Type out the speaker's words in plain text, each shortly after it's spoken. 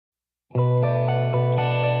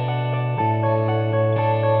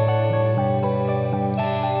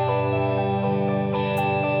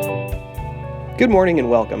Good morning and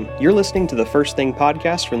welcome. You're listening to the First Thing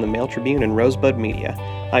podcast from the Mail Tribune and Rosebud Media.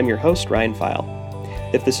 I'm your host, Ryan File.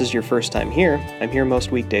 If this is your first time here, I'm here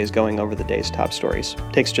most weekdays going over the day's top stories.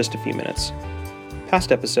 Takes just a few minutes.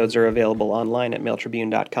 Past episodes are available online at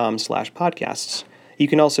mailtribune.com/podcasts. You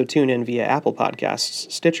can also tune in via Apple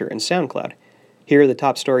Podcasts, Stitcher, and SoundCloud. Here are the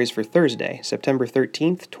top stories for Thursday, September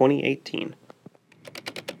 13th, 2018.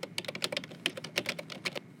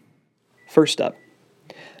 First up,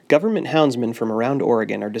 government houndsmen from around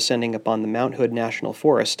Oregon are descending upon the Mount Hood National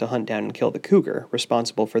Forest to hunt down and kill the cougar,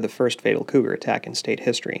 responsible for the first fatal cougar attack in state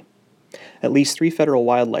history. At least 3 Federal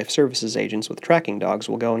Wildlife Services agents with tracking dogs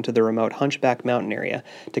will go into the remote Hunchback Mountain area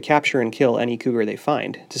to capture and kill any cougar they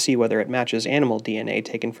find to see whether it matches animal DNA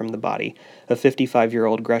taken from the body of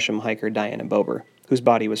 55-year-old Gresham hiker Diana Bober, whose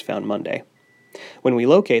body was found Monday. When we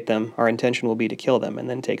locate them, our intention will be to kill them and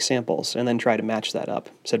then take samples and then try to match that up,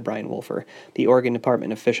 said Brian Wolfer, the Oregon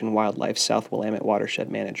Department of Fish and Wildlife's South Willamette Watershed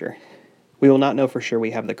manager. We will not know for sure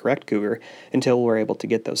we have the correct cougar until we're able to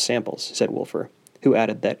get those samples, said Wolfer, who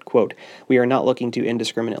added that, quote, "We are not looking to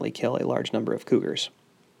indiscriminately kill a large number of cougars."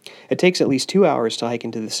 It takes at least 2 hours to hike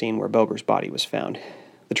into the scene where Bober's body was found.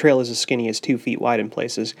 The trail is as skinny as 2 feet wide in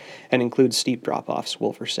places and includes steep drop-offs,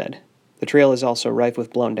 Wolfer said. The trail is also rife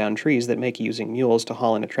with blown-down trees that make using mules to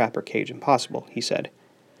haul in a trap or cage impossible, he said.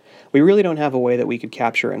 We really don't have a way that we could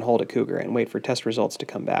capture and hold a cougar and wait for test results to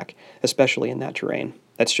come back, especially in that terrain.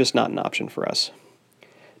 That's just not an option for us.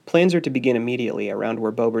 Plans are to begin immediately around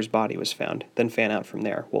where Bober's body was found, then fan out from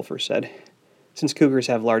there, Wolfer said. Since cougars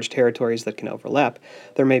have large territories that can overlap,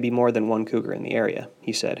 there may be more than one cougar in the area,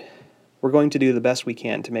 he said. We're going to do the best we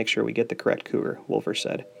can to make sure we get the correct cougar, Wolfer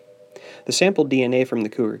said. The sampled DNA from the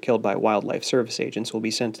cougar killed by Wildlife Service agents will be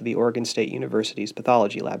sent to the Oregon State University's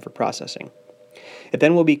pathology lab for processing. It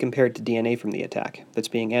then will be compared to DNA from the attack that's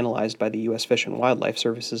being analyzed by the U.S. Fish and Wildlife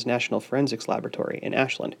Service's National Forensics Laboratory in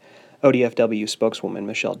Ashland, ODFW spokeswoman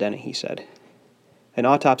Michelle Dennehy said. An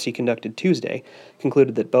autopsy conducted Tuesday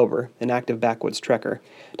concluded that Bober, an active backwoods trekker,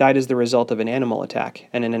 died as the result of an animal attack,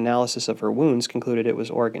 and an analysis of her wounds concluded it was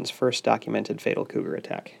Oregon's first documented fatal cougar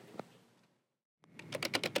attack.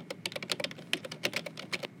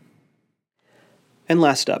 And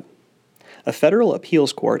last up, a federal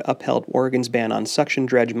appeals court upheld Oregon's ban on suction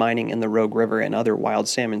dredge mining in the Rogue River and other wild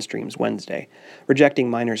salmon streams Wednesday, rejecting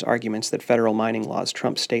miners' arguments that federal mining laws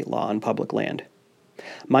trump state law on public land.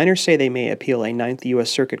 Miners say they may appeal a 9th U.S.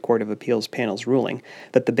 Circuit Court of Appeals panel's ruling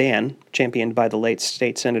that the ban, championed by the late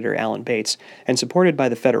state Senator Alan Bates and supported by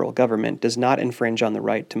the federal government, does not infringe on the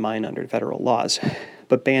right to mine under federal laws,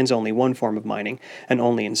 but bans only one form of mining and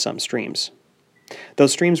only in some streams.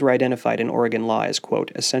 Those streams were identified in Oregon law as,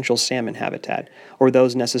 quote, essential salmon habitat, or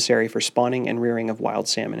those necessary for spawning and rearing of wild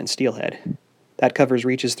salmon and steelhead. That covers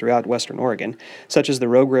reaches throughout western Oregon, such as the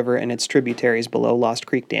Rogue River and its tributaries below Lost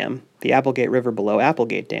Creek Dam, the Applegate River below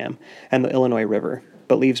Applegate Dam, and the Illinois River,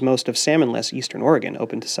 but leaves most of salmonless eastern Oregon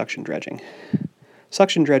open to suction dredging.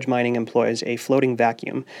 Suction dredge mining employs a floating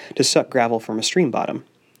vacuum to suck gravel from a stream bottom.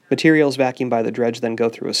 Materials vacuumed by the dredge then go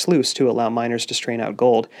through a sluice to allow miners to strain out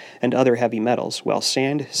gold and other heavy metals, while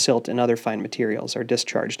sand, silt, and other fine materials are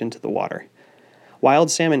discharged into the water.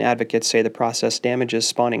 Wild salmon advocates say the process damages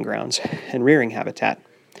spawning grounds and rearing habitat.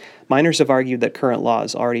 Miners have argued that current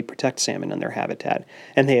laws already protect salmon and their habitat,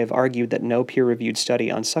 and they have argued that no peer-reviewed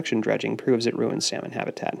study on suction dredging proves it ruins salmon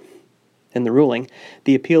habitat. In the ruling,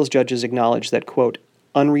 the appeals judges acknowledged that, quote,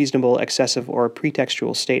 unreasonable, excessive, or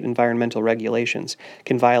pretextual state environmental regulations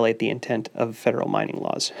can violate the intent of federal mining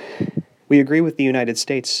laws. We agree with the United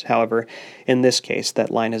States, however, in this case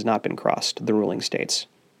that line has not been crossed, the ruling states.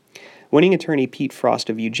 Winning attorney Pete Frost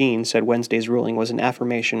of Eugene said Wednesday's ruling was an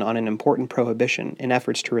affirmation on an important prohibition in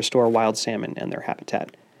efforts to restore wild salmon and their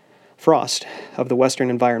habitat. Frost, of the Western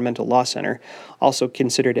Environmental Law Center, also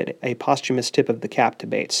considered it a posthumous tip of the cap to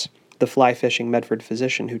Bates, the fly-fishing Medford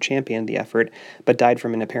physician who championed the effort but died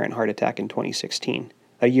from an apparent heart attack in 2016,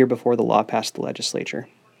 a year before the law passed the legislature.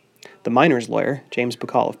 The miners' lawyer, James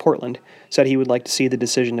Bacall of Portland, said he would like to see the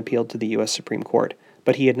decision appealed to the U.S. Supreme Court,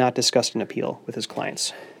 but he had not discussed an appeal with his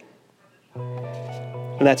clients.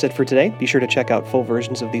 And that's it for today. Be sure to check out full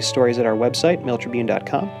versions of these stories at our website,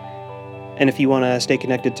 mailtribune.com. And if you want to stay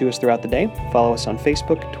connected to us throughout the day, follow us on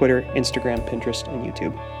Facebook, Twitter, Instagram, Pinterest, and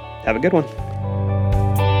YouTube. Have a good one.